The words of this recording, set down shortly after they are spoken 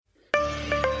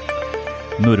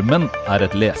Nordmenn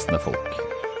et lesende folk.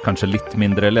 Kanskje litt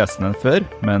mindre lesende enn før,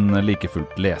 men like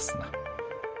fullt lesende.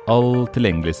 All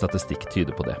tilgjengelig statistikk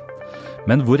tyder på det.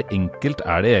 Men hvor enkelt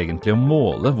det egentlig å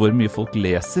måle hvor mye folk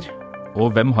leser?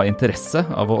 Og hvem har interesse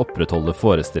av å opprettholde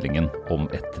forestillingen om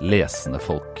et lesende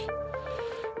folk?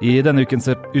 I denne ukens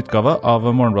utgave av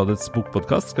Morgenbladets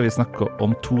bokpodcast skal vi snakke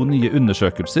om 2 nye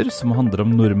undersøkelser som handler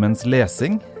om nordmenns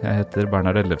lesing. Jeg heter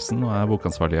Bernhard Ellefsen og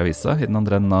bokansvarlig i avisa. I den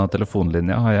andre enden av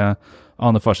telefonlinja har jeg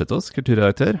Ane Farsetås,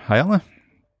 kulturredaktør. Hei, Ane.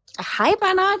 Hei,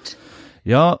 Bernhard.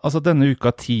 Ja, altså denne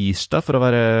uka tirsdag, for å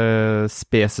være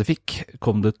spesifikk,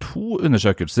 kom det 2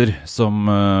 undersøkelser som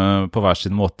på hver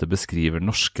sin måte beskriver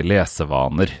norske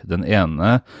lesevaner. Den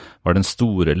ene var den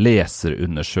store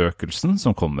leserundersøkelsen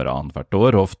som kommer annethvert hvert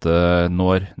år, og ofte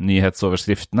når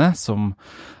nyhetsoverskriftene, som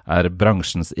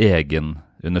bransjens egen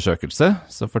undersøkelse,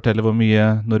 som forteller hvor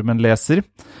mye nordmenn leser.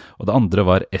 Og det andre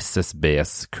var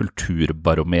SSBs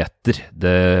kulturbarometer.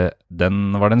 Den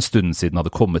var det en stund siden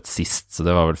hadde kommet sist, så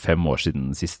det var vel 5 år siden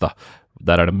sist da.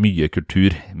 Der det mye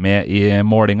kultur med i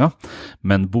målinga,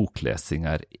 men boklesing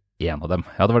en av dem.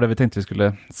 Ja, det var det vi tenkte vi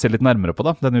skulle se litt nærmere på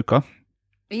da, denne uka.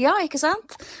 Ja, ikke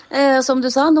sant? Som du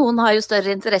sa, noen har jo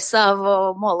større interesse av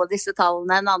å måle disse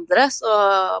tallene enn andre, så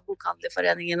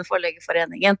Bokhandlerforeningen og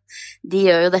Forleggerforeningen, de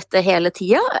gjør jo dette hele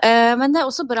tiden. Men det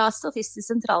også bra Statistisk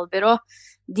sentralbyrå.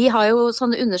 De har jo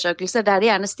sånne undersøkelser der de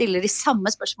gjerne stiller de samme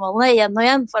spørsmålene igjen og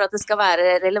igjen, for at det skal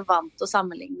være relevant å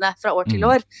sammenligne fra år til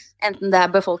år, enten det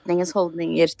befolkningens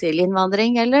holdninger til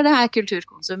innvandring, eller det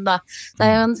kulturkonsum da.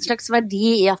 Det jo en slags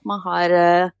verdi i at man har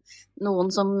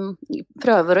noen som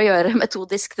prøver å gjøre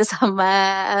metodisk det samme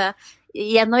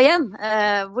igjen og igjen.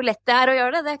 Hvor lett det å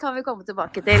gjøre det kan vi komme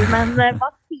tilbake til. Men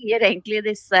hva sier egentlig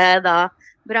disse da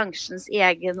bransjens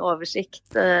egen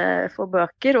oversikt for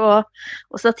bøker og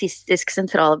Statistisk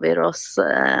sentralbyrås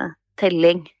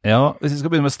telling? Ja, hvis vi skal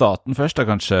begynne med staten først da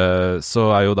kanskje, så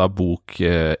jo da bok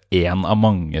en av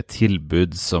mange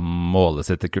tilbud som måles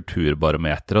etter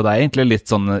kulturbarometer, og det egentlig litt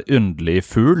sånn underlig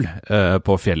fugl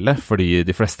på fjellet, fordi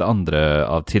de fleste andre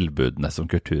av tilbudene som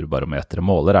kulturbarometer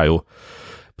måler jo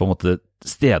på en måte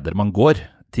steder man går,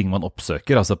 ting man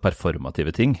oppsøker, altså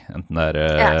performative ting, enten det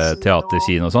teater,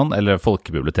 kino og sånn, eller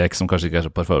folkebibliotek som kanskje ikke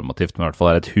så performativt, men i hvert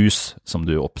fall et hus som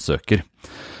du oppsøker.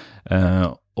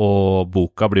 Og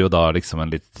boka blir jo da liksom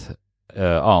en litt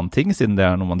annen ting, siden det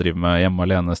noe man driver med hjemme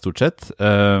alene stort sett.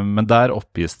 Men der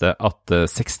oppgis det at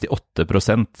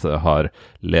 68% har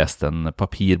lest en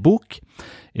papirbok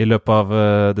i løpet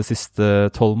av de siste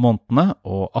 12 månedene,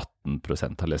 og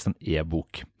 18% har lest en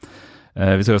e-bok.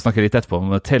 Vi skal jo snakke litt etterpå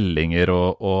om tellinger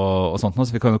og sånt nå,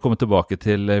 så vi kan jo komme tilbake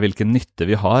til hvilken nytte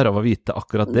vi har av å vite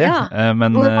akkurat det. Ja,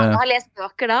 men, hvor mange har lest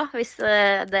bøker da? Hvis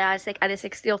det det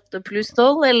 68 pluss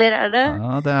 12, eller det?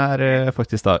 Ja, det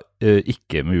faktisk da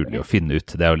ikke mulig å finne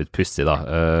ut. Det jo litt pussig da.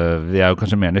 Vi jo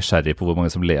kanskje mer nysgjerrig på hvor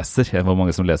mange som leser, enn hvor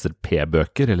mange som leser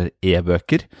p-bøker eller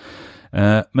e-bøker.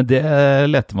 Men det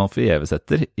leter man forgjeves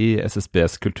etter i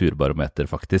SSBs kulturbarometer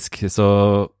faktisk. Så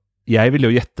jeg vil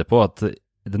jo gjette på at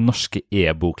den norske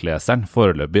e-bokleseren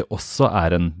foreløpig også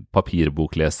en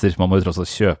papirbokleser. Man må jo tross alt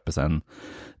kjøpe seg en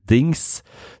dings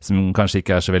som kanskje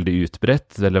ikke så veldig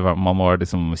utbredt, eller man må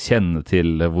liksom kjenne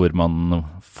til hvor man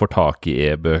får tak i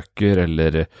e-bøker,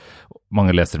 eller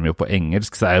mange leser dem jo på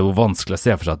engelsk, så det jo vanskelig å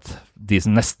se for seg at de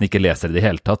som nesten ikke leser i det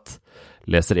hele tatt,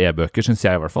 leser e-bøker, synes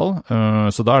jeg i hvert fall.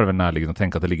 Så da det vel nærliggende å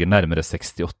tenke at det ligger nærmere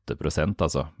 68%,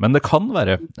 altså. Men det kan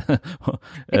være,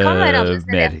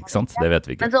 mer, ikke sant? Det vet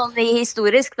vi ikke. Men sånn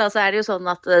historisk da, så det jo sånn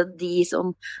at de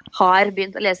som har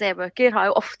begynt å lese e-bøker, har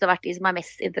jo ofte vært de som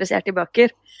mest interessert i bøker.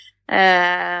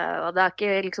 Og det har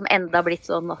ikke liksom enda blitt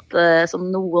sånn at som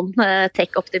noen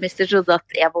tech-optimister trodde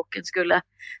at e-boken skulle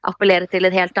appellere til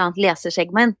et helt annet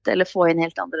lesersegment, eller få inn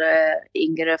helt andre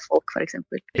yngre folk for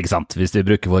eksempel. Ikke sant? Hvis vi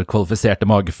bruker vår kvalifiserte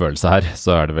magefølelse her,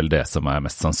 så det vel det som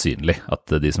mest sannsynlig, at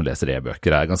de som leser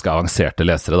e-bøker ganske avanserte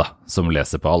lesere da, som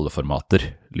leser på alle formater,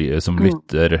 som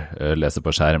lytter, leser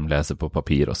på skjerm, leser på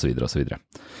papir og så videre og så videre.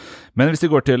 Men hvis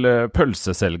vi går til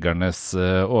pølseselgernes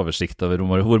oversikt over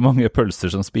hvor mange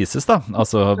pølser som spises da,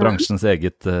 altså bransjens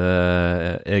egen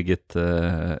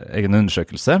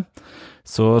undersøkelse,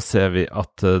 så ser vi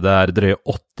at det drøye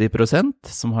 80%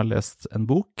 som har lest en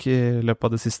bok i løpet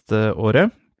av det siste året.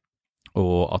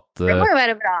 Og at det må jo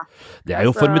være bra. Det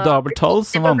jo formidabelt tall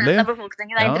som vanlig. 80% av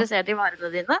befolkningen interessert i varene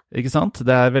dine. Ikke sant?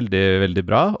 Det veldig, veldig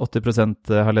bra.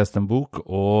 80% har lest en bok,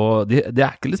 og det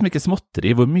ikke liksom ikke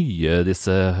småtteri hvor mye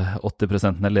disse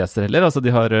 80% leser heller. Altså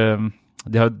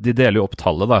de deler jo opp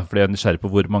tallet da, for de nysgjerrig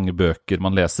på hvor mange bøker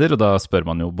man leser, og da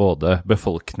spør man jo både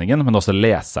befolkningen, men også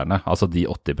leserne, altså de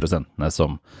 80%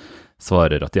 som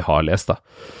svarer at de har lest da.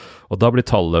 Og da blir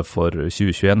tallet for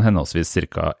 2021 henholdsvis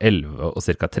ca. 11 og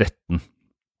ca. 13.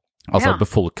 Altså at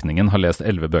befolkningen har lest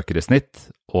 11 bøker i snitt,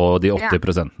 og de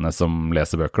 80% som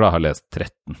leser bøker da, har lest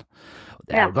 13.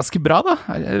 Det jo ganske bra da,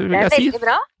 vil jeg si. Det veldig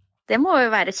bra. Det må jo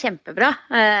være kjempebra.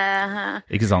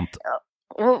 Ikke sant?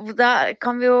 Og da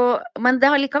kan vi jo, men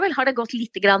likevel har det gått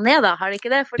litt grann ned da, har det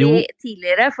ikke det? Fordi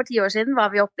tidligere, for 10 år siden, var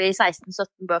vi oppe i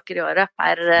 16-17 bøker i året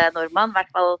per nordmann, i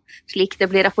hvert fall slik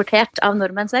det blir rapportert av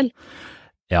nordmenn selv.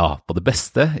 Ja, på det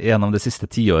beste, gjennom det siste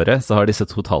 10-året, så har disse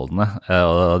to tallene,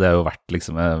 og det har jo vært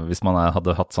liksom, hvis man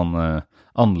hadde hatt sånn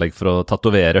anlegg for å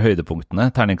tatovere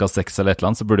høydepunktene, terningkast 6 eller et eller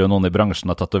annet, så burde jo noen i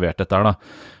bransjen ha tatovert dette her da.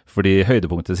 Fordi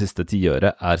høydepunktet det siste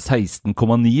 10-året 16,9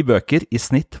 bøker i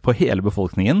snitt på hele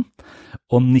befolkningen,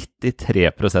 og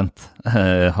 93%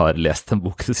 har lest en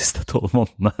bok de siste 12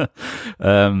 månedene.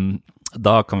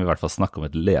 Da kan vi i hvert fall snakke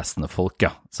om et lesende folk,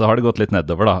 ja. Så har det gått litt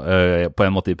nedover da, på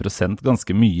en måte i prosent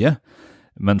ganske mye.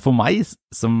 Men for meg,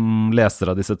 som leser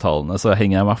av disse tallene, så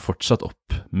henger jeg meg fortsatt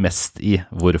opp mest i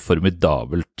hvor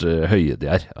formidabelt høye de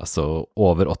Altså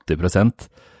over 80%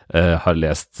 har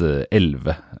lest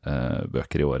 11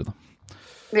 bøker i året da.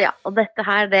 Ja, og dette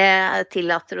her, det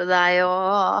tillater du deg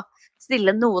å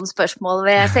stille noen spørsmål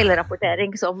ved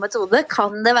selvrapportering som metode.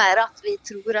 Kan det være at vi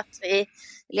tror at vi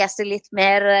leser litt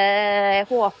mer,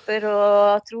 håper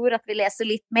og tror at vi leser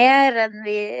litt mer enn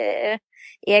vi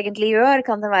egentlig gjør?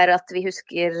 Kan det være at vi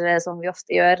husker, som vi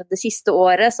ofte gjør, det siste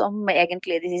året, som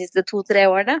egentlig de siste 2-3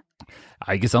 årene?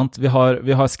 Ja, ikke sant? Vi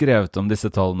har skrevet om disse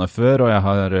tallene før, og jeg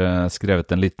har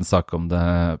skrevet en liten sak om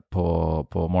det på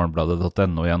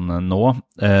morgenbladet.no igjen nå,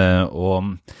 og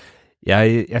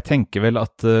jeg tenker vel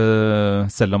at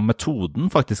selv om metoden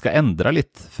faktisk har endret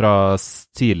litt fra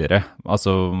tidligere,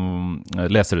 altså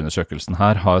leserundersøkelsen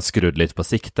her har skrudd litt på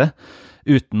sikte,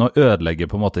 uten å ødelegge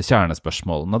på en måte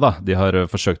kjernespørsmålene da. De har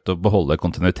forsøkt å beholde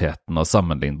kontinuiteten og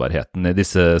sammenlignbarheten i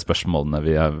disse spørsmålene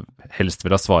vi helst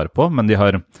vil ha svar på, men de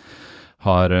har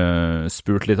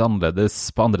spurt litt annerledes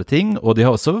på andre ting, og de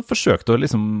har også forsøkt å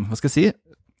liksom, hva skal jeg si,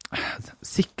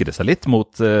 sikre seg litt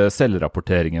mot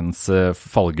selvrapporteringens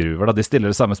fallgruver. Da. De stiller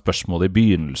det samme spørsmålet i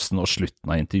begynnelsen og slutten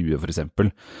av intervjuet for eksempel,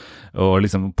 og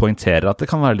liksom poengterer at det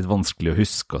kan være litt vanskelig å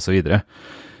huske og så videre.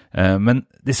 Men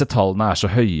disse tallene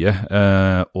så høye,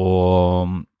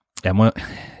 og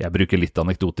jeg bruker litt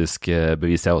anekdotisk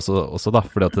bevis jeg også da,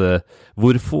 fordi at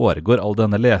hvor foregår all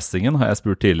denne lesingen, har jeg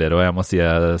spurt tidligere, og jeg må si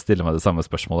jeg stiller meg det samme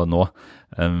spørsmålet nå.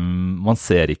 Man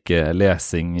ser ikke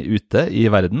lesing ute i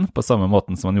verden på samme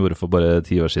måten som man gjorde for bare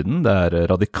 10 år siden. Det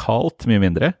radikalt mye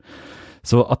mindre.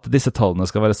 Så at disse tallene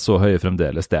skal være så høye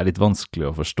fremdeles, det litt vanskelig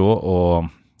å forstå,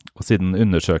 og siden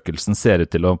undersøkelsen ser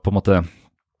ut til å på en måte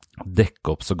dekke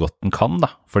opp så godt den kan da,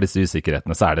 for disse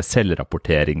usikkerhetene, så det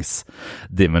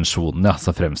selvrapporteringsdimensjonen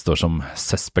som fremstår som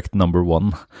suspect number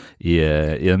 1 i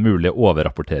den mulige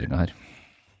overrapporteringen her.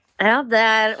 Ja,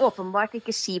 det åpenbart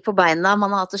ikke ski på beina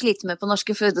man har hatt å slite med på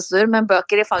norske fødestuer, men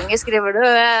bøker i fanget skriver du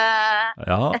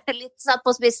litt satt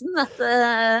på spissen, at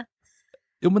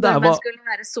jo, men man skulle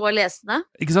være så lesende.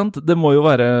 Ikke sant? Det må jo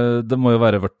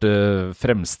være vårt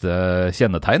fremste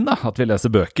kjennetegn da, at vi leser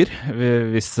bøker,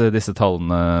 hvis disse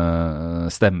tallene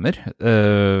stemmer.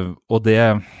 Og det,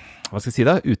 hva skal jeg si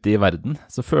da, ute i verden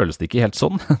så føles det ikke helt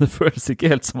sånn. Det føles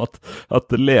ikke helt som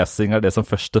at lesing det som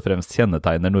først og fremst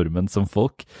kjennetegner nordmenn som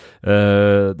folk.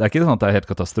 Det ikke sånn at det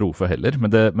helt katastrofe heller,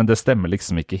 men det stemmer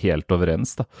liksom ikke helt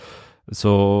overens da.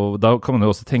 Så da kan man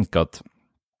jo også tenke at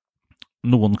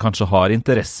noen kanskje har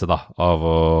interesse da, av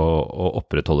å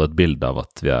opprettholde et bilde av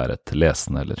at vi et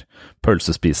lesende eller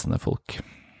pølsespisende folk.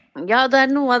 Ja, det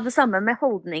noe av det samme med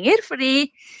holdninger, fordi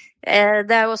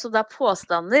det jo også da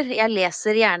påstander. Jeg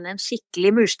leser gjerne en skikkelig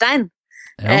murstein.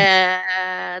 Ja.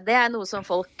 Det noe som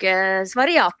folk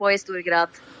svarer ja på i stor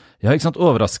grad. Ja, ikke sant?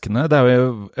 Overraskende. Det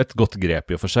jo et godt grep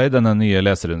i og for seg, denne nye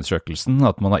leserundersøkelsen,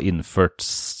 at man har innført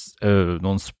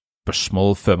noen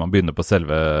spørsmål før man begynner på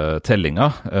selve tellinga,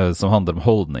 som handler om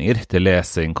holdninger til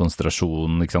lesing,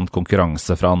 konsentrasjon, ikke sant?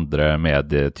 Konkurranse fra andre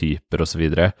medietyper og så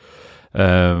videre.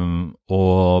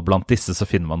 Og blant disse så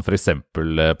finner man for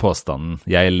eksempel påstanden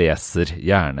 «Jeg leser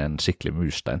gjerne en skikkelig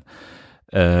murstein»,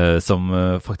 som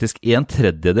faktisk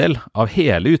 1/3 av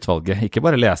hele utvalget, ikke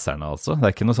bare leserne altså,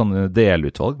 det ikke noe sånn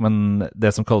delutvalg, men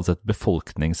det som kalles et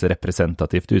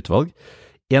befolkningsrepresentativt utvalg,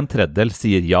 1/3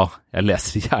 sier ja, jeg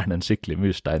leser gjerne en skikkelig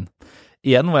murstein.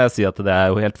 Igjen må jeg si at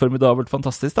det jo helt formidabelt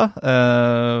fantastisk da,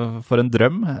 for en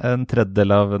drøm.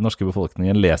 1/3 av den norske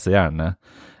befolkningen leser gjerne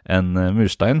en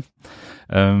murstein.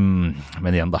 Men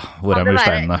igjen da, hvor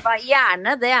mursteinene?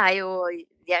 Gjerne, det jo,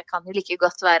 jeg kan jo like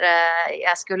godt være,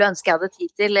 jeg skulle ønske jeg hadde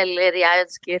tid til, eller jeg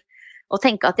ønsker og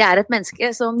tenke at jeg er et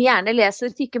menneske som gjerne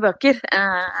leser tykke bøker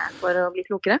for å bli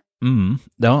klokere.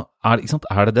 Ja, ikke sant?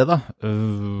 Er det det da?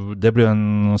 Det blir jo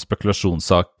en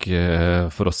spekulasjonssak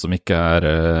for oss som ikke er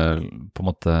på en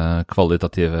måte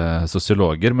kvalitative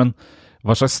sosiologer, men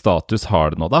hva slags status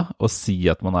har det nå da, å si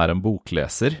at man er en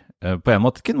bokleser? På en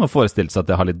måte kunne man forestille seg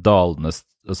at det har litt dalende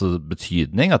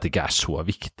betydning, at det ikke er så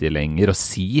viktig lenger å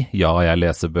si ja, jeg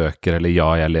leser bøker, eller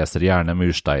ja, jeg leser gjerne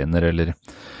mursteiner, eller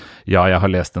ja, jeg har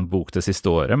lest en bok det siste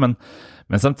året, men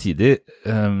samtidig,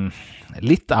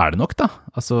 litt er det nok da.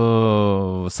 Altså,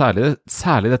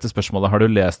 særlig dette spørsmålet, har du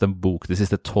lest en bok de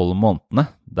siste 12 månedene?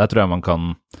 Der tror jeg man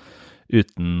kan,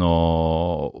 uten å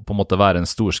på en måte være en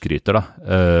storskryter da,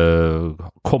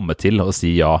 komme til å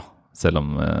si ja, selv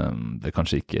om det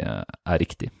kanskje ikke er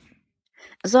riktig.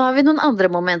 Så har vi noen andre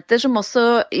momenter som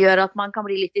også gjør at man kan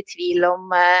bli litt i tvil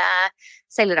om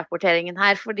selvrapporteringen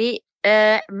her, fordi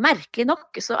merkelig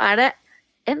nok så er det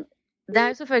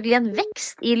er jo selvfølgelig en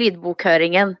vekst i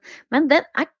lydbokhøringen, men den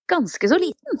er ganske så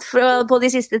liten på de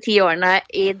siste 10 årene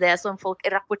i det som folk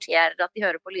rapporterer at de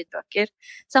hører på lydbøker.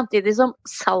 Samtidig som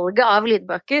salget av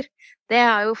lydbøker, det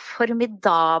har jo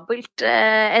formidabelt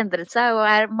endret seg og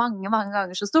er mange, mange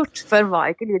ganger så stort. Før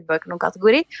var ikke lydbøker noen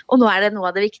kategori, og nå er det noe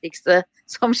av det viktigste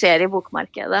som skjer i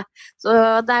bokmarkedet. Så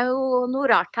det er jo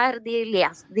noe rart her. De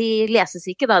leses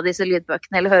ikke da, disse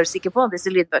lydbøkene, eller høres ikke på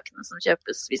disse lydbøkene som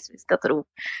kjøpes, hvis vi skal tro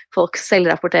folks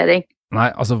selvrapportering.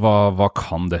 Nei, altså hva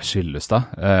kan det skyldes da?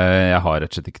 Jeg har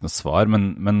rett og slett ikke noe svar,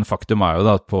 men faktum er jo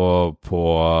da at på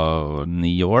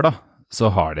 9 år da, så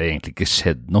har det egentlig ikke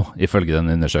skjedd noe, ifølge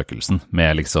den undersøkelsen,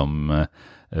 med liksom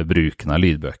bruken av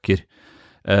lydbøker.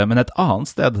 Men et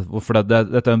annet sted, for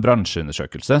dette er en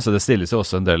bransjeundersøkelse, så det stilles jo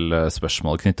også en del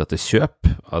spørsmål knyttet til kjøp,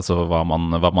 altså hva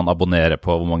man abonnerer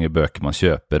på, hvor mange bøker man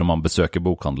kjøper, om man besøker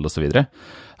bokhandel og så videre.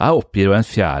 Jeg oppgir jo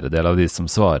en fjerdedel av de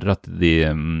som svarer at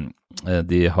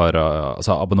de har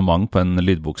altså abonnement på en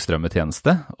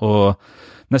lydbokstrømmetjeneste, og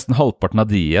nesten halvparten av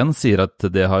de igjen sier at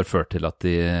det har ført til at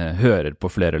de hører på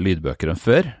flere lydbøker enn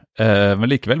før. Men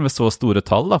likevel, med så store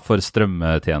tall da, for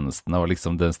strømmetjenestene og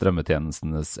liksom den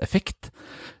strømmetjenestenes effekt,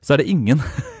 så er det ingen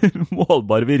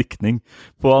målbar virkning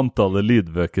på antallet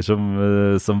lydbøker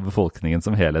som befolkningen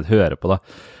som helhet hører på da.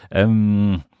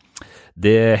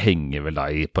 Det henger vel da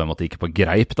på en måte ikke på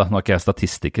greip da. Nå er ikke jeg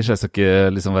statistiker, så jeg skal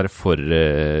ikke liksom være for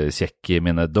kjekk i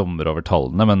mine dommer over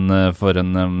tallene, men for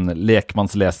en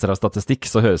lekmannsleser av statistikk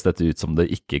så høres dette ut som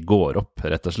det ikke går opp,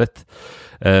 rett og slett.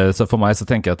 Så for meg så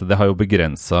tenker jeg at det har jo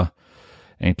begrenset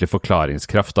egentlig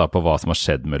forklaringskraft da, på hva som har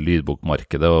skjedd med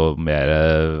lydbokmarkedet, og mer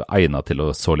egnet til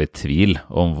å så litt tvil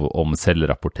om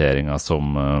selvrapporteringen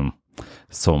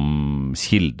som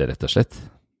kilde, rett og slett.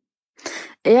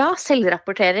 Ja,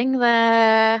 selvrapportering,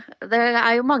 det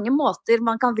er jo mange måter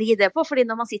man kan vri det på, fordi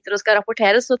når man sitter og skal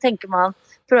rapportere, så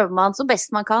prøver man som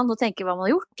best man kan å tenke hva man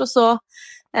har gjort, og så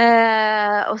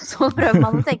prøver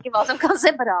man å tenke hva som kan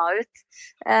se bra ut.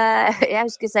 Jeg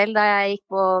husker selv da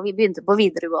vi begynte på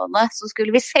videregående, så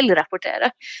skulle vi selvrapportere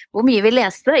hvor mye vi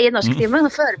leste i norsktimen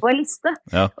og føre på en liste.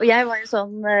 Ja. Og jeg var jo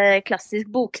sånn klassisk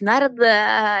boknerd, for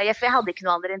jeg hadde ikke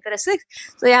noen andre interesser.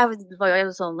 Så jeg var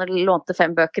jo sånn, lånte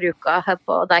 5 bøker i uka her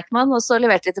på Deichman, og så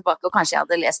leverte jeg tilbake, og kanskje jeg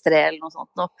hadde lest 3 eller noe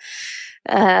sånt nå.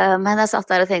 Men jeg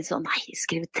satt der og tenkte sånn, nei, jeg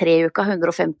skrev 3 i uka,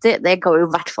 150, det går jo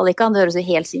i hvert fall ikke an, det høres jo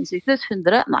helt sinnssykt ut,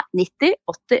 100, nei, 90,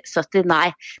 80, 70, nei,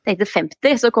 jeg tenkte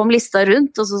 50, så kom lista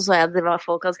rundt, og så jeg det var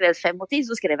folk hadde skrevet 5 og 10,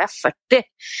 så skrev jeg 40,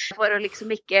 for å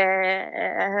liksom ikke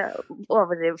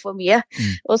overdrive for mye,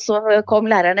 og så kom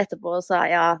læreren etterpå og sa,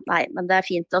 ja, nei, men det er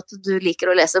fint at du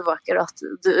liker å lese bøker, og at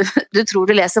du tror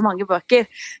du leser mange bøker,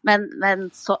 men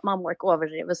så, man må ikke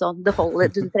overdrive sånn, det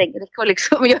holder, du trenger ikke å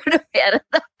liksom gjøre det mer enn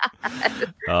det.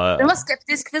 Ja. Den var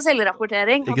skeptisk til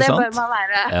selvrapportering, og det bør man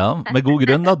være. Ja, med god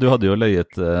grunn da, du hadde jo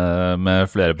løyet med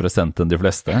flere prosent enn de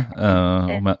fleste,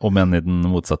 om enn i den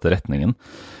motsatte retningen.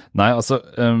 Nei, altså,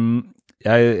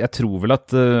 jeg tror vel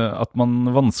at man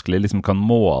vanskelig liksom kan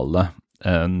måle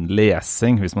en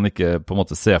lesing, hvis man ikke på en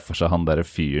måte ser for seg han der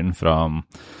fyren fra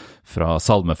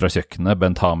Salme fra kjøkkenet,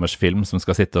 Bent Hamers film, som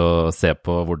skal sitte og se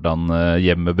på hvordan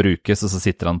hjemmet brukes, og så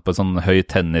sitter han på en sånn høy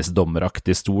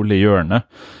tennisdommeraktig stol i hjørnet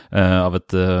av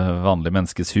et vanlig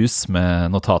menneskes hus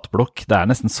med notatblokk. Det er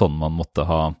nesten sånn man måtte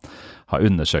ha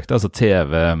undersøkt det. Altså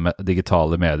TV,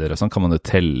 digitale medier og sånn kan man jo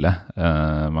telle.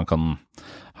 Man kan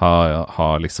ha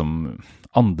liksom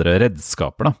andre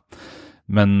redskaper da.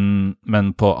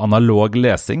 Men på analog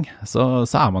lesing så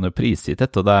er man jo prisgitt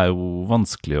dette, og det er jo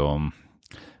vanskelig å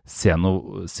se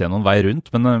noen vei rundt,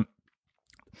 men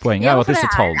poenget er jo at disse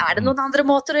tallene... Er det noen andre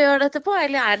måter å gjøre dette på,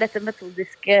 eller er dette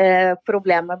metodiske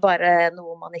problemet bare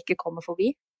noe man ikke kommer forbi?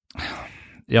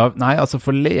 Ja, nei, altså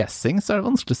for lesing så det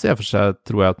vanskelig å se for seg,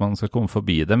 tror jeg, at man skal komme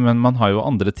forbi det, men man har jo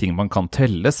andre ting man kan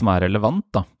telle som relevant,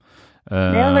 da. Det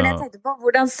var det jeg tenkte på.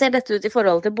 Hvordan ser dette ut i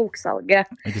forhold til boksalget?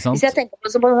 Ikke sant? Hvis jeg tenker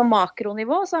på sånn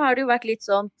makronivå, så har det jo vært litt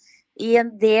sånn, i en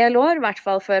del år, i hvert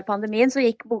fall før pandemien, så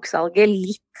gikk boksalget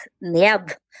litt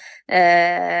ned.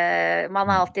 Man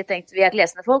har alltid tenkt vi et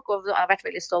lesende folk, og har vært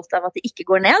veldig stolt av at det ikke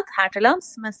går ned her til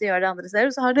lands, mens de gjør det andre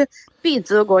steder, så har det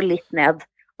begynt å gå litt ned.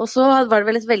 Og så var det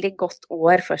vel et veldig godt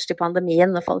år først i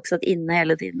pandemien, når folk satt inne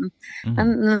hele tiden.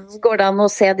 Men går det an å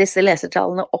se disse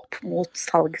lesertallene opp mot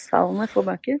salgstallene for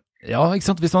bøker? Ja, ikke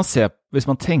sant? Hvis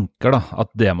man tenker da, at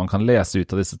det man kan lese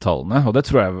ut av disse tallene, og det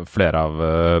tror jeg flere av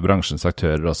bransjens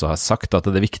aktører også har sagt, at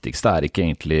det viktigste ikke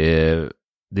egentlig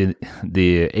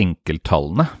de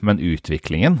enkelttallene, men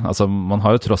utviklingen. Altså, man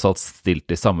har jo tross alt stilt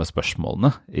de samme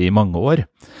spørsmålene i mange år,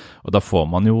 og da får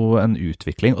man jo en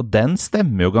utvikling, og den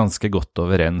stemmer jo ganske godt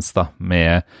overens da,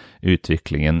 med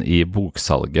utviklingen i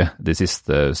boksalget de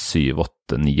siste 7,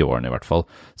 8, 9 årene i hvert fall.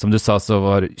 Som du sa, så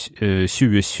var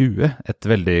 2020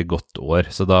 et veldig godt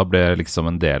år, så da ble liksom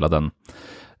en del av den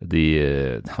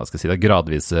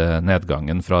gradvise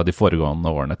nedgangen fra de foregående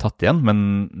årene tatt igjen, men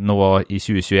nå i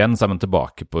 2021 så man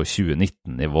tilbake på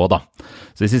 2019-nivå da.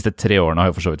 Så de siste 3 årene har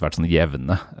jo for så vidt vært sånn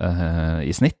jevne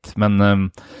i snitt, men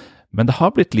det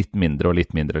har blitt litt mindre og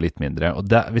litt mindre og litt mindre, og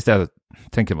det, hvis jeg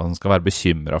tenker man skal være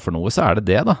bekymret for noe, så det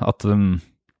det da, at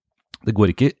det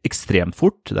går ikke ekstremt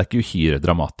fort, det ikke uhyre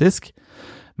dramatisk,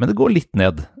 men det går litt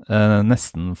ned,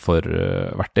 nesten for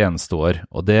hvert eneste år,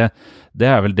 og det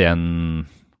vel den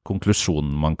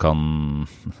konklusjonen man kan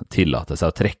tillate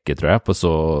seg å trekke, tror jeg, på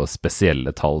så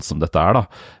spesielle tall som dette da.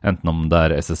 Enten om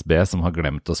det SSB som har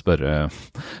glemt å spørre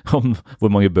om hvor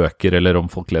mange bøker, eller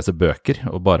om folk leser bøker,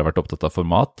 og bare vært opptatt av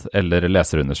format, eller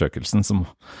leserundersøkelsen som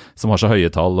har så høye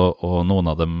tall, og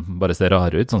noen av dem bare ser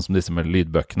rare ut, sånn som disse med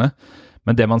lydbøkene.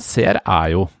 Men det man ser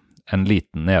jo en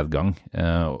liten nedgang,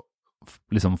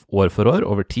 liksom år for år,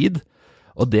 over tid,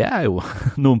 og det jo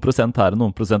noen prosent her og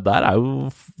noen prosent der jo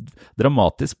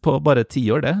dramatisk på bare 10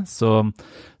 år det, så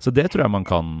det tror jeg man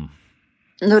kan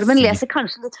Nordmenn leser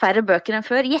kanskje litt færre bøker enn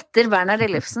før. Gjetter Werner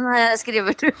Ellefsen,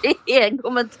 skriver du i en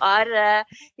kommentar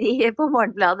på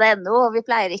morgenbladet.no, og vi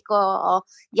pleier ikke å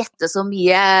gjette så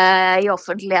mye i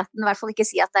offentligheten, i hvert fall ikke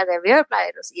si at det det vi gjør,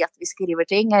 pleier å si at vi skriver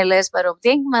ting eller spør om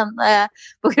ting, men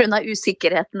på grunn av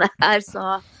usikkerhetene her,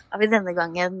 så har vi denne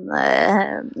gangen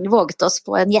våget oss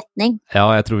på en gjetning. Ja,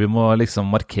 jeg tror vi må liksom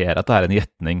markere at det en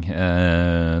gjetning.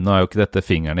 Nå jo ikke dette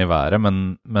fingeren i været,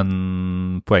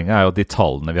 men poenget jo de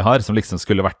tallene vi har, som liksom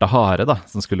skulle vært det harde, da,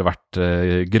 som skulle vært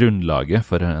grunnlaget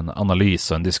for en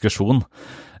analyse og en diskusjon,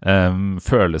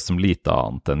 føles som lite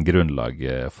annet enn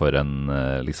grunnlaget for en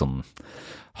liksom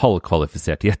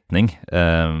halvkvalifisert gjetning.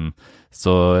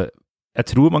 Så jeg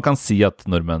tror man kan si at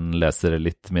nordmenn leser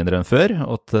litt mindre enn før,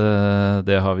 og at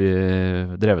det har vi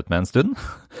drevet med en stund.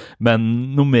 Men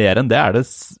noe mer enn det det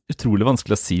utrolig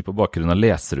vanskelig å si på bakgrunn av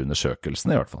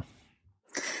leserundersøkelsene i hvert fall.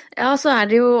 Ja, så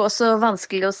det jo også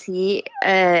vanskelig å si,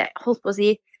 holdt på å si,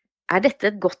 dette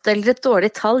et godt eller et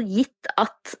dårlig tall, gitt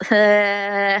at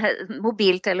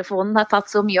mobiltelefonen har tatt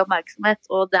så mye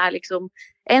oppmerksomhet, og det liksom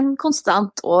en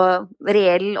konstant og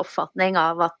reell oppfatning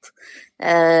av at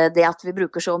det at vi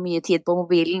bruker så mye tid på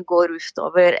mobilen går ut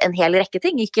over en hel rekke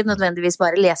ting, ikke nødvendigvis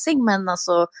bare lesing, men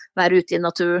altså være ute i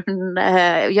naturen,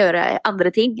 gjøre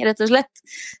andre ting, rett og slett.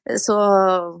 Så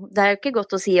det jo ikke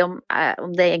godt å si om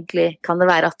det egentlig kan det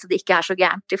være at det ikke så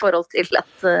gærent i forhold til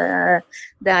at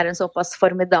det en såpass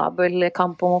formidabel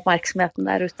kamp om oppmerksomheten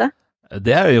der ute.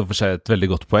 Det jo for seg et veldig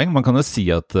godt poeng. Man kan jo si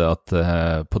at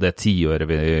på det 10-året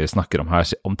vi snakker om her,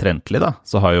 omtrentlig da,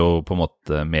 så har jo på en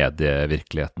måte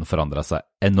medievirkeligheten forandret seg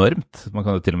enormt. Man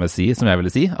kan jo til og med si, som jeg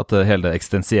ville si, at hele det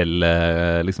eksistensielle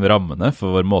liksom, rammene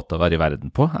for vår måte å være i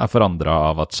verden på forandret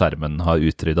av at skjermen har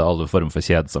utryddet alle former for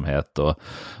kjedsomhet og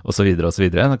så videre og så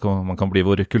videre. Man kan bli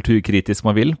hvor kulturkritisk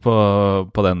man vil på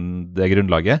det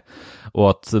grunnlaget,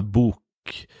 og at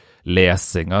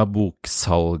lesinga,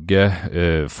 boksalget,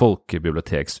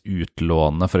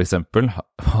 folkebiblioteksutlånet for eksempel,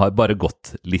 har bare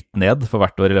gått litt ned for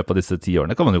hvert år i løpet av disse 10 årene.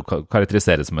 Det kan man jo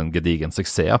karakterisere som en gedigen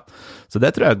suksess. Ja. Så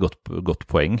det tror jeg et godt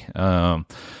poeng.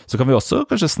 Så kan vi også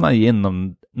kanskje sneie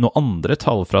innom noen andre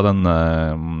tall fra denne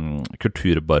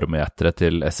kulturbarometeret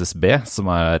til SSB, som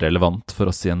relevant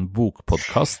for oss i en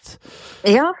bokpodcast.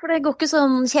 Ja, for det går ikke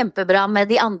sånn kjempebra med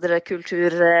de andre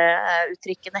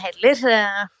kulturuttrykkene heller.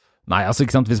 Nei, altså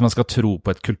ikke sant, hvis man skal tro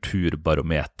på et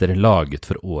kulturbarometer laget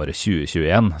for året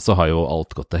 2021, så har jo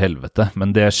alt gått til helvete,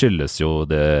 men det skyldes jo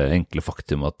det enkle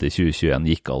faktum at i 2021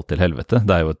 gikk alt til helvete.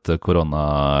 Det jo et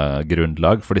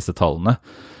koronagrunnlag for disse tallene.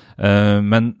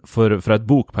 Men fra et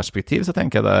bokperspektiv så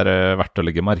tenker jeg det verdt å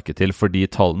legge merke til, fordi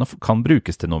tallene kan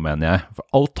brukes til noe, mener jeg.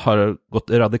 For alt har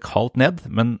gått radikalt ned,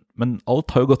 men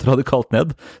alt har jo gått radikalt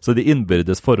ned, så de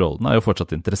innbyrdes forholdene jo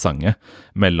fortsatt interessante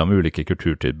mellom ulike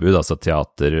kulturtilbud, altså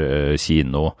teater,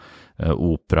 kino,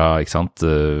 opera, ikke sant?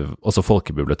 Også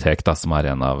folkebibliotek da, som et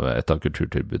av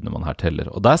kulturtilbudene man her teller.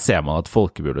 Og der ser man at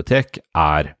folkebibliotek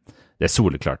det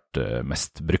soleklart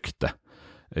mest brukte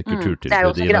kulturtilbud i Norge. Det jo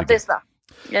også gratis da.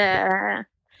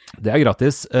 Det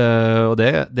gratis, og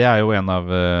det jo en av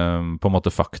på en måte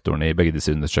faktorene i begge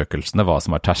disse undersøkelsene, hva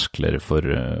som terskler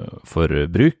for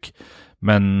bruk.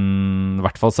 Men i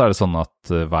hvert fall så det sånn at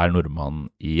hver nordmann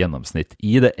i gjennomsnitt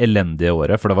i det elendige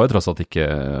året, for det var jo tross alt ikke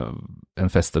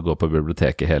en fest å gå på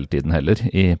biblioteket hele tiden heller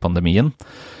i pandemien,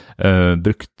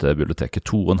 brukte biblioteket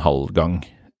 2,5 gang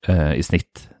i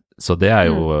snitt. Så det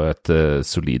jo et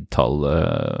solid tall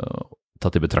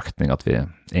tatt i betraktning at vi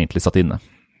egentlig satt inne.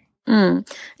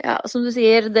 Ja, som du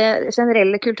sier, det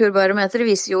generelle kulturbarometeret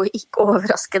viser jo ikke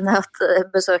overraskende at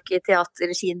besøk i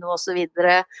teater, kino og så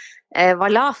videre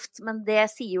var lavt, men det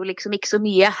sier jo liksom ikke så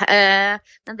mye.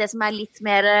 Men det som litt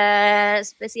mer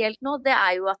spesielt nå, det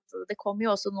jo at det kom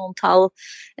jo også noen tall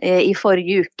i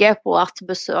forrige uke på at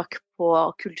besøk på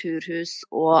kulturhus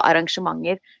og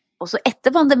arrangementer også etter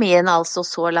pandemien, altså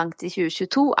så langt i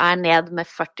 2022, ned med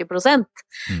 40%.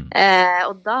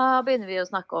 Og da begynner vi å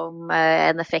snakke om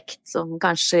en effekt som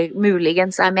kanskje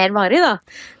muligens mer varig da,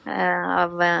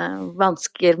 av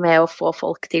vansker med å få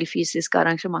folk til fysiske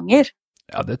arrangementer.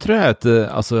 Ja, det tror jeg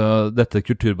altså, dette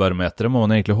kulturbarometeret må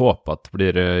man egentlig håpe at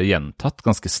blir gjentatt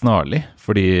ganske snarlig,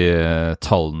 fordi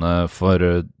tallene for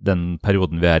den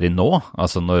perioden vi i nå,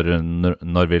 altså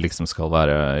når vi liksom skal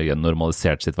være i en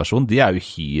normalisert situasjon, de jo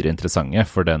uhyre interessante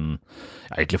for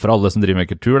egentlig for alle som driver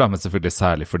med kultur, da, men selvfølgelig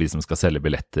særlig for de som skal selge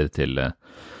billetter til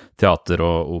teater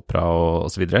og opera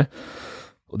og så videre.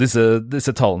 Og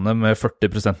disse tallene med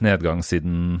 40% nedgang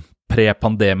siden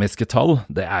prepandemiske tall,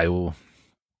 det jo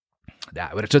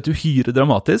rett og slett uhyre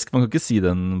dramatisk, man kan ikke si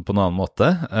den på en annen måte,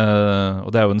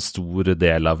 og det jo en stor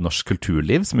del av norsk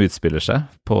kulturliv som utspiller seg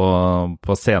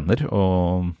på scener,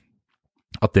 og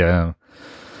at det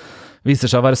viser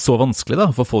seg å være så vanskelig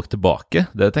da, å få folk tilbake,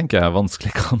 det tenker jeg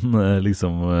vanskelig kan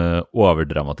liksom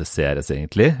overdramatiseres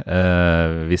egentlig,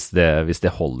 hvis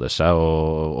det holder seg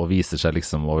og viser seg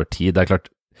liksom over tid. Det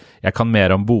klart, jeg kan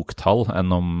mer om boktall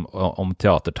enn om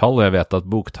teatertall, og jeg vet at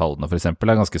boktallene for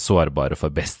eksempel ganske sårbare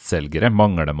for bestselgere.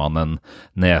 Mangler man en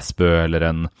Nesbø eller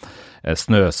en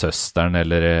Snøsøsteren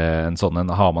eller en sånn,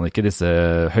 har man ikke disse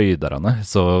høyderne,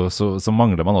 så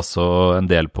mangler man også en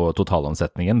del på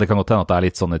totalomsetningen. Det kan godt hende at det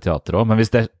litt sånn i teater også, men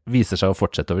hvis det viser seg å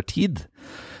fortsette over tid,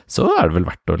 så det vel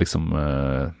verdt å liksom,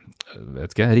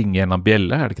 vet ikke, ringe en eller annen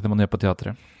bjelle, det ikke det man gjør på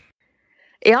teatret?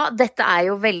 Ja, dette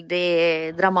jo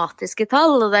veldig dramatiske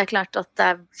tall, og det klart at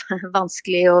det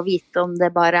vanskelig å vite om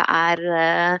det bare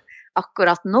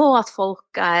akkurat nå at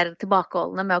folk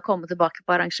tilbakeholdne med å komme tilbake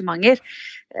på arrangementer.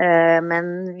 Men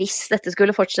hvis dette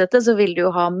skulle fortsette, så vil det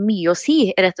jo ha mye å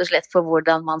si, rett og slett for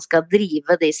hvordan man skal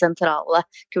drive de sentrale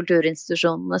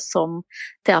kulturinstitusjonene som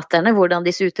teaterne, hvordan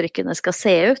disse uttrykkene skal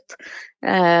se ut.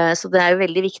 Så det jo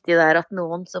veldig viktig der at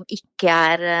noen som ikke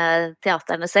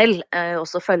teaterne selv,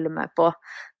 også følger med på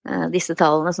disse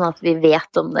tallene, sånn at vi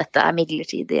vet om dette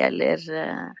midlertidig eller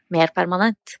mer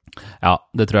permanent. Ja,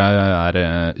 det tror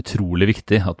jeg utrolig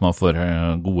viktig at man får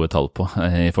gode tall på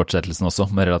i fortsettelsen også,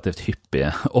 med relativt hyppige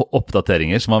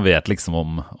oppdateringer, så man vet liksom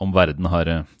om verden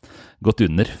har gått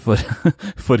under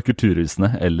for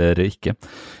kulturhusene eller ikke.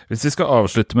 Hvis vi skal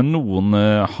avslutte med noen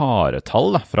harde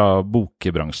tall fra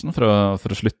bokbransjen, for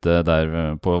å slutte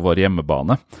der på vår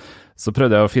hjemmebane, så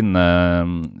prøvde jeg å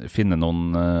finne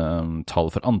noen tall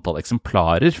for antall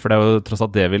eksemplarer, for det jo tross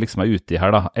alt det vi liksom ute i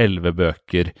her da, 11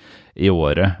 bøker i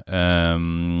året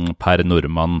per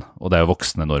nordmann, og det jo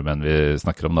voksne nordmenn vi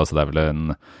snakker om da, så det vel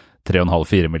en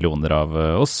 3,5-4 millioner av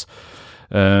oss.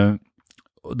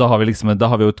 Da har vi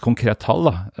jo et konkret tall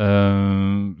da.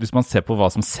 Hvis man ser på hva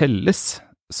som selges,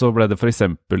 så ble det for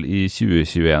eksempel i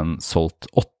 2021 solgt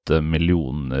 8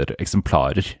 millioner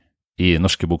eksemplarer i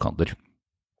norske bokhandler.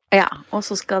 Ja, og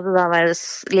så skal det da være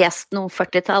lest noen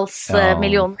 40-talls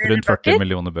millioner rundt 40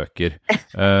 millioner bøker.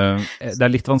 Det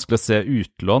litt vanskelig å se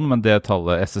utlån, men det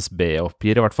tallet SSB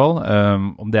oppgir i hvert fall.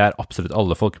 Om det absolutt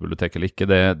alle folkebibliotek eller ikke,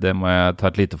 det må jeg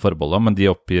ta et lite forbehold om, men de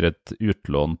oppgir et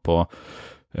utlån på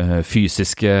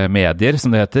fysiske medier,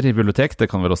 som det heter, i bibliotek. Det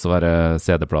kan vel også være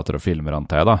CD-plater og filmer,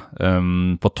 antar jeg da,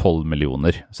 på 12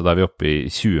 millioner. Så da er vi oppe i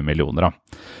 20 millioner da.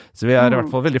 Så vi er i hvert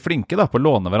fall veldig flinke da, på å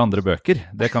låne hverandre bøker.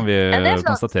 Det kan vi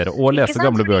konstatere. Og lese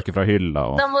gamle bøker fra hylla.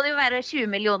 Da må det jo være 20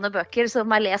 millioner bøker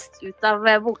som er lest ut av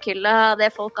bokhylla,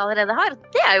 det folk allerede har.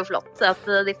 Det er jo flott at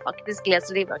de faktisk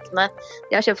leser de bøkene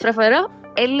de har kjøpt fra før av.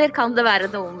 Eller kan det være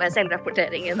noe med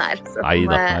selvrapporteringen her som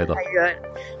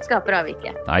skaper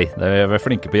avviket? Nei, det er vi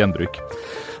flinke på gjenbruk.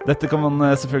 Dette kan man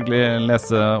selvfølgelig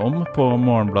lese om på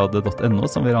morgenbladet.no,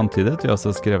 som vi har antydet. Vi har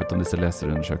også skrevet om disse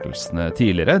leserundersøkelsene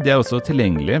tidligere. De er også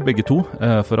tilgjengelige, begge to,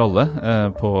 for alle,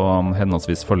 på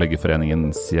henholdsvis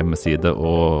Forleggerforeningens hjemmeside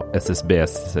og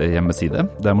SSBs hjemmeside.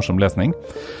 Det er morsom lesning.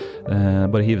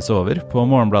 Bare hive seg over. På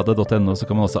morgenbladet.no så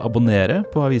kan man også abonnere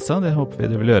på avisa. Det håper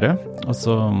vi du vil gjøre. Og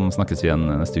så snakkes vi igjen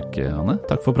neste uke, Anne.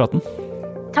 Takk for praten.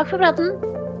 Takk for praten.